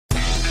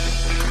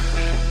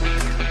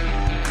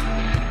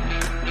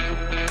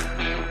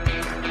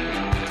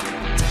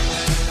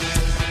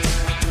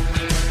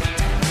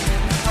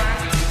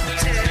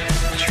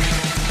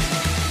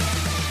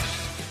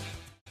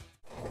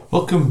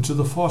Welcome to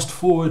the Fast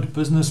Forward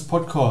Business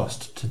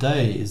Podcast.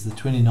 Today is the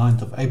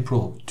 29th of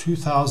April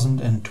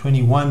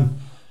 2021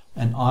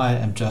 and I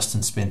am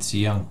Justin Spencer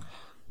Young.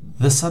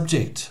 The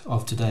subject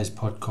of today's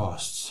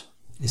podcast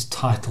is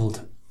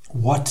titled,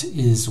 What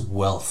is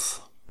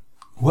Wealth?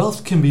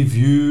 Wealth can be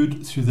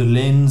viewed through the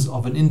lens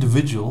of an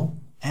individual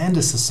and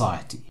a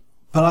society,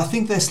 but I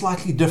think they're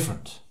slightly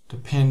different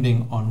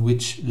depending on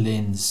which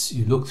lens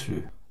you look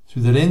through.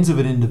 Through the lens of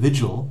an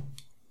individual,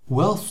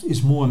 wealth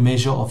is more a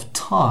measure of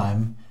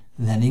time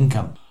than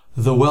income.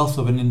 The wealth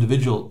of an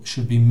individual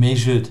should be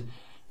measured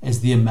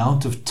as the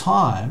amount of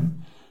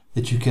time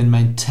that you can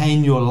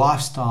maintain your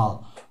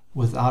lifestyle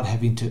without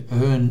having to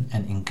earn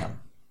an income.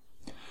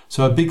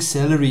 So a big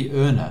salary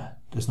earner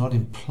does not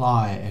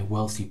imply a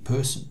wealthy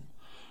person,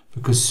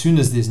 because as soon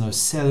as there's no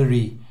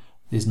salary,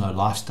 there's no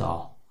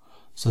lifestyle.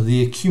 So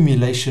the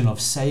accumulation of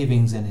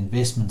savings and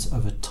investments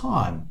over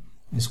time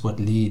is what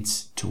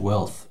leads to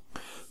wealth.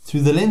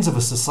 Through the lens of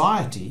a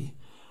society,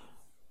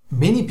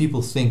 many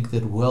people think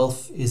that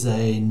wealth is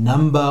a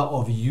number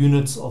of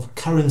units of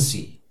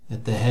currency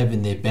that they have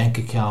in their bank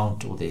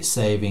account or their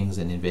savings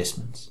and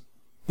investments.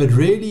 But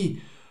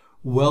really,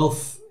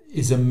 wealth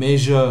is a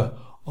measure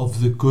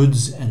of the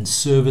goods and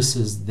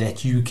services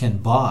that you can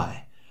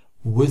buy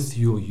with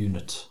your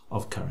unit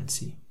of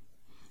currency.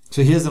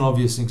 So here's an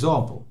obvious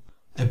example.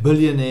 A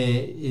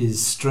billionaire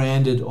is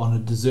stranded on a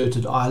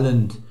deserted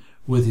island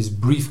with his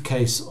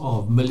briefcase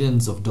of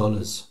millions of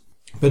dollars.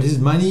 But his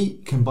money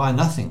can buy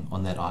nothing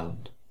on that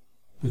island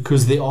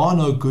because there are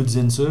no goods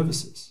and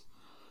services.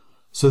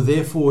 So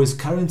therefore his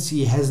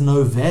currency has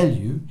no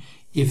value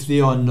if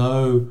there are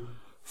no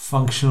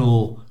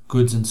functional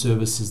goods and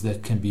services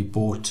that can be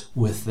bought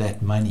with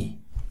that money.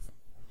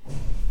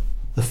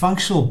 The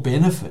functional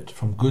benefit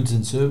from goods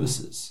and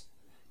services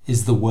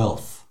is the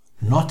wealth,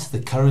 not the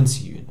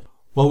currency unit.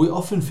 While we're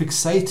often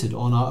fixated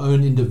on our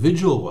own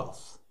individual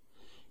wealth,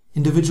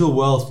 individual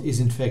wealth is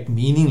in fact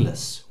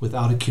meaningless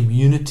without a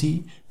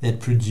community that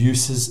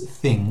produces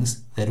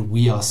things that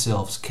we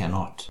ourselves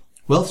cannot.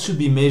 Wealth should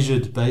be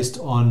measured based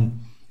on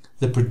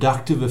the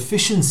productive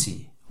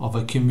efficiency of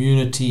a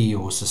community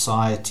or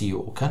society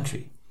or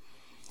country.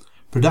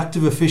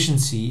 Productive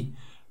efficiency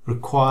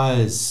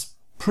requires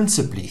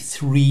principally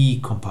three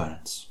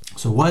components.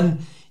 So one,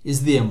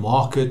 is there a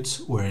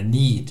market or a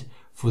need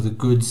for the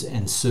goods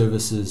and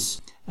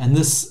services? And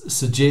this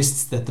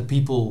suggests that the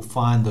people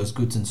find those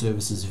goods and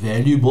services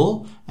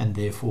valuable and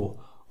therefore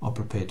are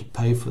prepared to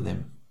pay for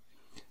them.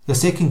 The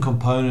second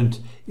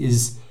component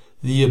is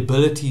the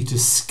ability to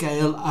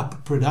scale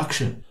up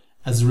production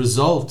as a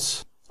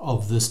result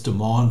of this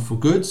demand for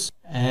goods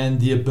and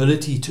the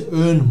ability to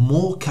earn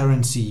more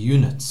currency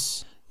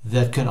units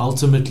that can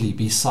ultimately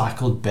be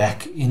cycled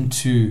back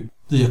into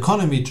the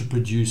economy to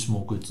produce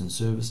more goods and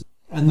services.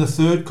 And the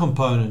third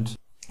component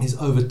is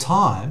over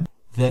time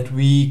that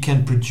we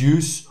can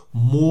produce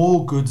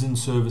more goods and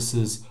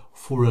services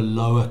for a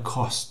lower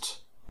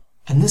cost.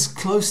 And this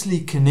closely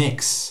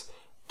connects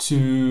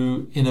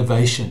to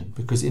innovation,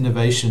 because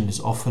innovation is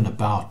often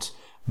about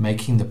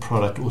making the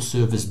product or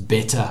service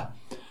better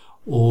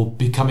or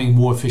becoming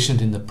more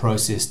efficient in the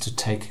process to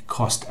take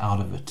cost out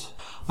of it.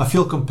 I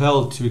feel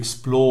compelled to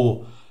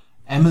explore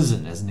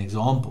Amazon as an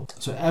example.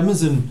 So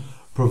Amazon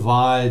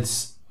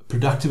provides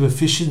productive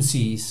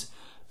efficiencies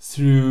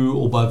through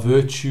or by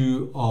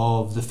virtue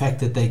of the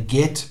fact that they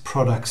get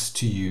products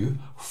to you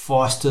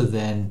faster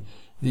than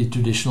the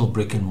traditional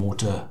brick and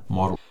mortar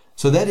model.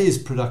 So that is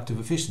productive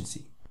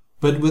efficiency.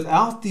 But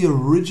without the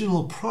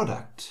original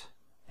product,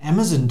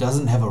 Amazon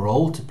doesn't have a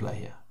role to play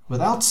here.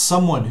 Without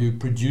someone who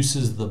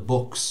produces the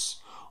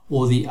books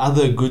or the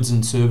other goods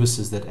and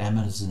services that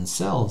Amazon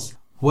sells,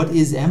 what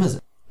is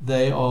Amazon?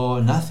 They are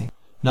nothing.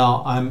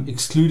 Now, I'm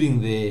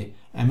excluding their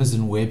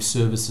Amazon Web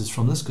Services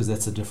from this because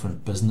that's a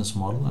different business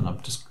model and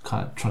I'm just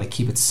kind of trying to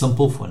keep it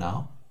simple for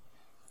now.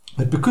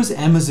 But because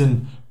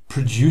Amazon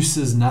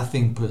produces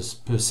nothing per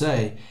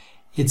se,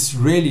 it's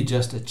really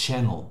just a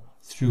channel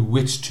through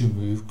which to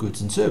move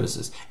goods and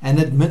services, and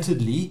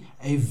admittedly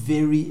a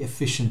very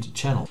efficient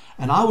channel.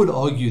 And I would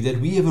argue that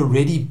we have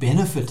already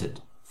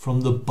benefited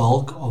from the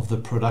bulk of the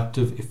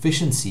productive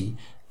efficiency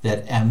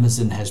that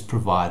Amazon has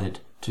provided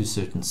to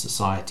certain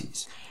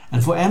societies.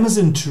 And for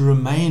Amazon to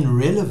remain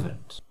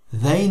relevant,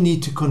 they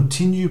need to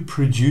continue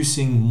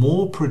producing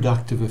more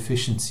productive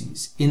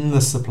efficiencies in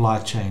the supply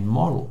chain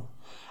model.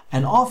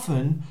 And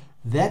often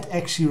that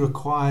actually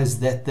requires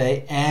that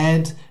they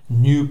add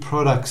new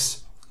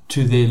products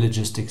to their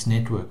logistics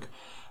network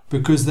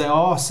because they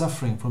are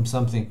suffering from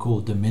something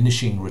called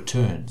diminishing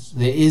returns.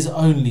 There is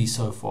only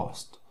so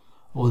fast,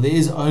 or there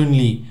is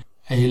only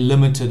a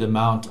limited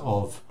amount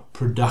of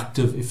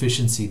productive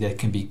efficiency that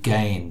can be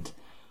gained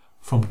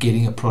from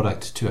getting a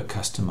product to a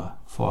customer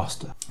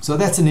faster. So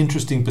that's an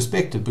interesting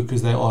perspective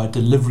because they are a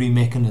delivery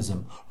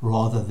mechanism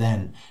rather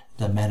than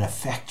the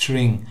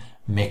manufacturing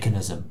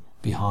mechanism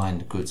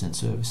behind goods and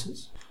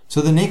services.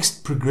 So the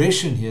next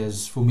progression here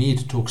is for me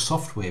to talk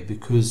software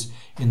because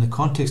in the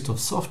context of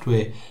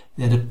software,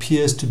 that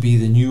appears to be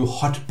the new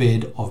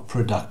hotbed of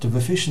productive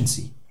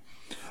efficiency.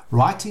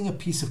 Writing a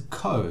piece of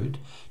code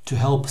to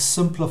help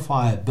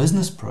simplify a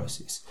business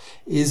process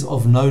is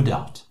of no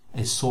doubt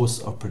a source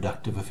of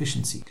productive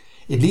efficiency.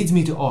 It leads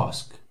me to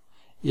ask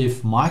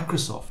if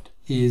Microsoft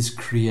is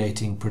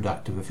creating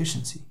productive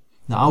efficiency.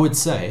 Now, I would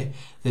say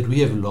that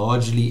we have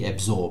largely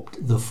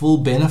absorbed the full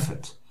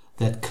benefit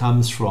that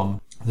comes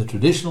from the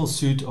traditional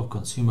suite of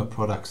consumer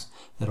products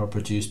that are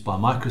produced by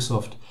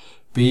Microsoft,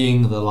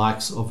 being the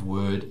likes of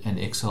Word and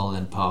Excel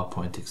and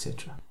PowerPoint,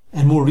 etc.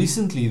 And more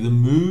recently, the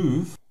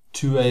move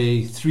to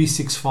a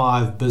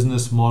 365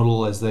 business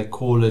model, as they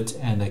call it,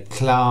 and a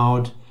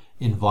cloud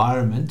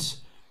environment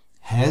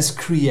has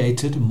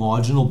created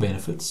marginal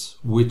benefits,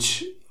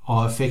 which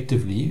are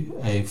effectively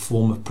a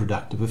form of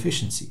productive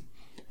efficiency,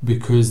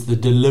 because the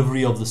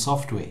delivery of the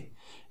software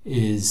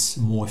is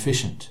more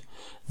efficient.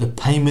 The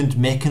payment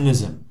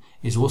mechanism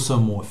is also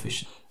more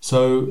efficient.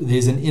 So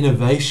there's an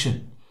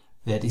innovation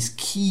that is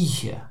key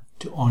here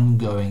to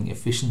ongoing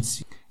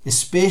efficiency,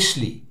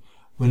 especially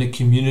when a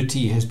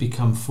community has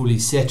become fully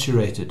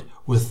saturated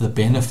with the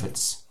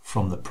benefits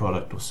from the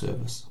product or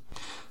service.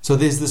 So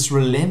there's this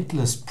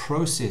relentless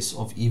process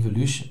of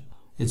evolution.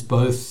 It's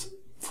both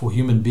for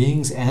human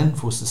beings and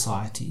for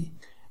society.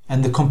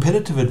 And the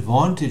competitive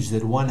advantage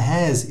that one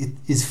has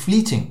is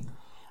fleeting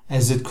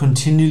as it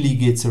continually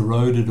gets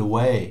eroded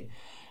away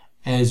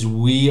as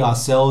we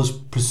ourselves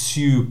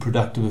pursue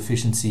productive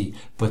efficiency,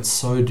 but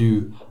so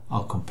do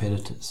our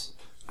competitors.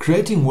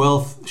 Creating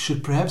wealth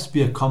should perhaps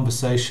be a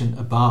conversation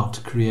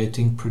about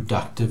creating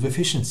productive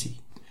efficiency.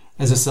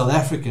 As a South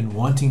African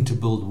wanting to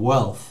build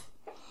wealth,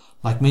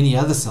 like many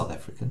other South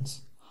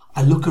Africans,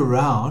 I look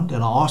around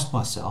and I ask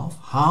myself,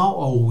 how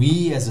are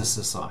we as a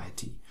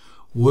society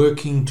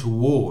working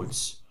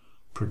towards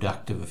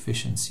productive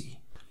efficiency?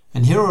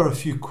 And here are a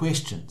few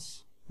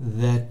questions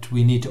that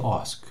we need to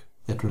ask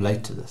that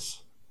relate to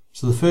this.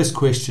 So the first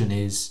question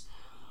is,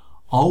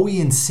 are we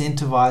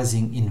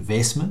incentivizing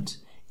investment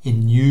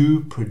in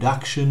new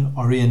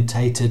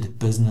production-orientated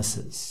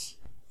businesses?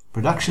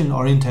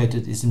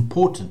 Production-orientated is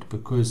important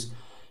because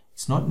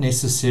it's not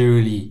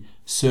necessarily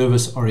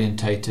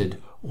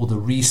service-orientated or the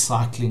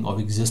recycling of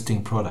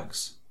existing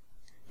products.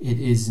 It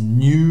is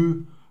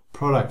new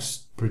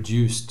products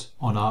produced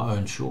on our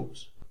own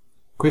shores.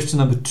 Question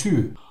number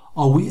 2,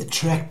 are we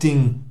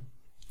attracting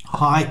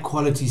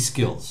high-quality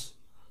skills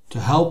to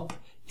help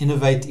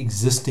innovate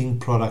existing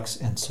products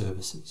and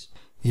services?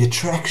 The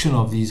attraction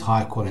of these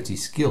high-quality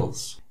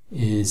skills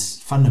is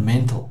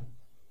fundamental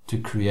to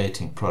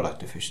creating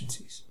product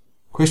efficiencies.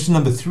 Question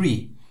number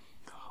 3,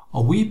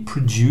 are we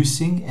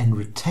producing and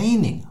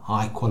retaining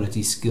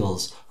high-quality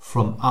skills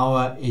from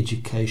our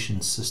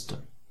education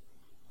system?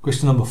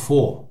 Question number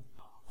 4,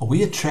 are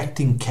we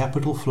attracting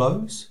capital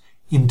flows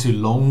into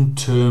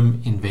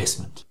long-term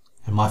investment?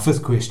 And my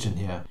 5th question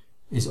here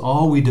is,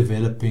 are we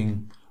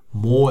developing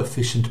more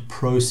efficient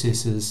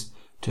processes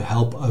to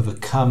help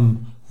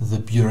overcome the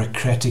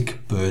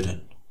bureaucratic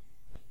burden?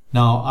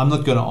 Now, I'm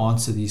not going to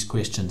answer these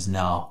questions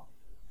now.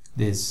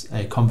 There's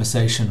a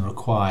conversation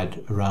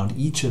required around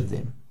each of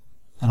them.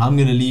 And I'm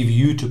going to leave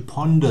you to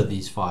ponder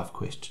these 5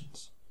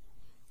 questions.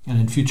 And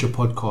in future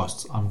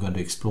podcasts, I'm going to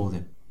explore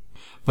them.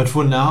 But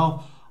for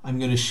now, I'm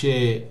going to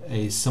share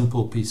a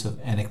simple piece of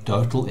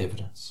anecdotal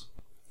evidence.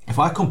 If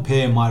I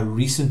compare my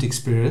recent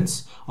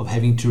experience of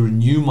having to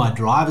renew my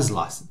driver's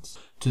license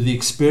to the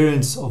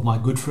experience of my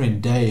good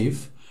friend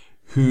Dave,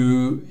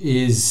 who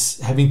is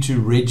having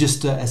to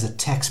register as a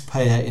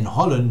taxpayer in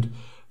Holland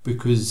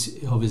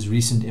because of his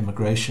recent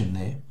immigration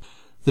there,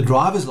 the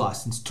driver's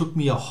license took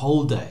me a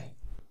whole day.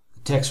 The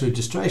tax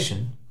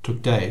registration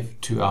took Dave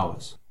 2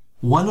 hours.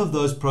 One of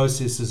those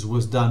processes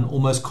was done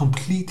almost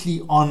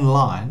completely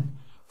online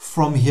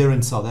from here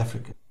in South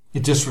Africa.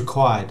 It just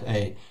required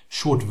a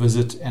short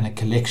visit and a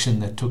collection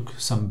that took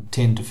some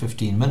 10 to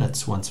 15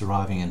 minutes once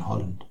arriving in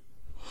Holland.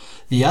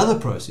 The other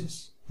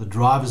process, the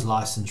driver's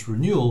license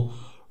renewal,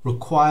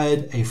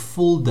 required a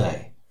full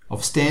day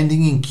of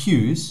standing in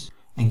queues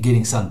and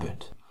getting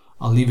sunburnt.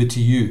 I'll leave it to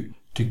you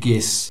to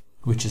guess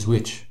which is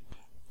which.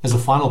 As a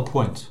final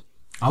point,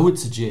 I would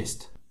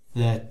suggest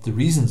that the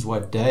reasons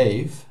why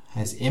Dave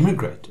has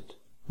emigrated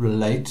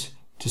relate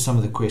to some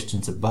of the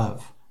questions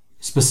above.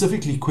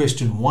 Specifically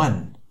question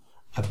 1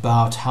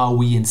 about how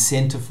we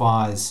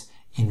incentivize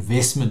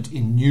investment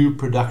in new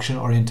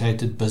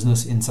production-orientated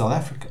business in South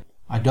Africa.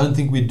 I don't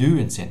think we do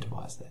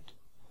incentivize that.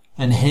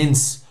 And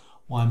hence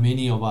why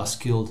many of our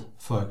skilled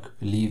folk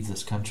leave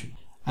this country.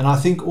 And I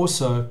think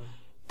also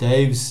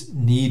Dave's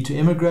need to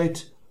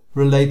immigrate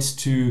relates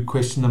to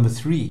question number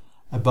 3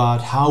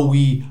 about how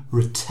we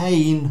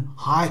retain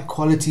high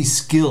quality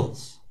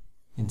skills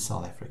in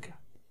South Africa.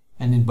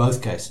 And in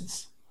both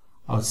cases,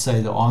 I would say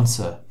the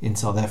answer in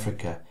South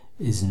Africa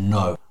is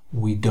no.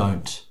 We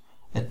don't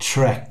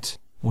attract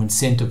or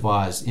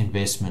incentivize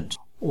investment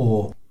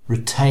or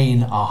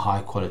retain our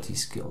high quality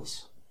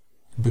skills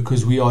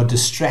because we are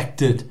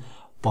distracted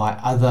by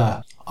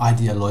other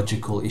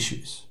ideological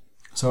issues.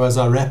 So as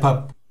I wrap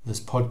up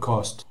this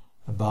podcast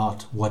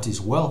about what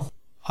is wealth,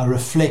 I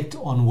reflect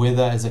on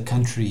whether as a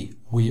country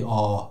we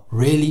are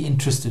really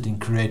interested in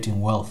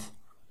creating wealth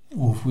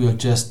or if we are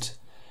just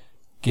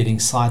getting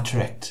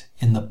sidetracked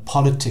in the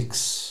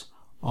politics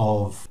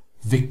of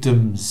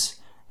victims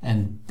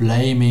and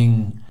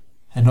blaming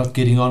and not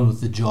getting on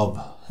with the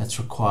job that's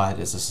required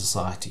as a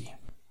society.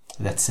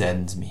 That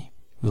saddens me.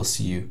 We'll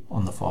see you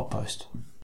on the Far Post.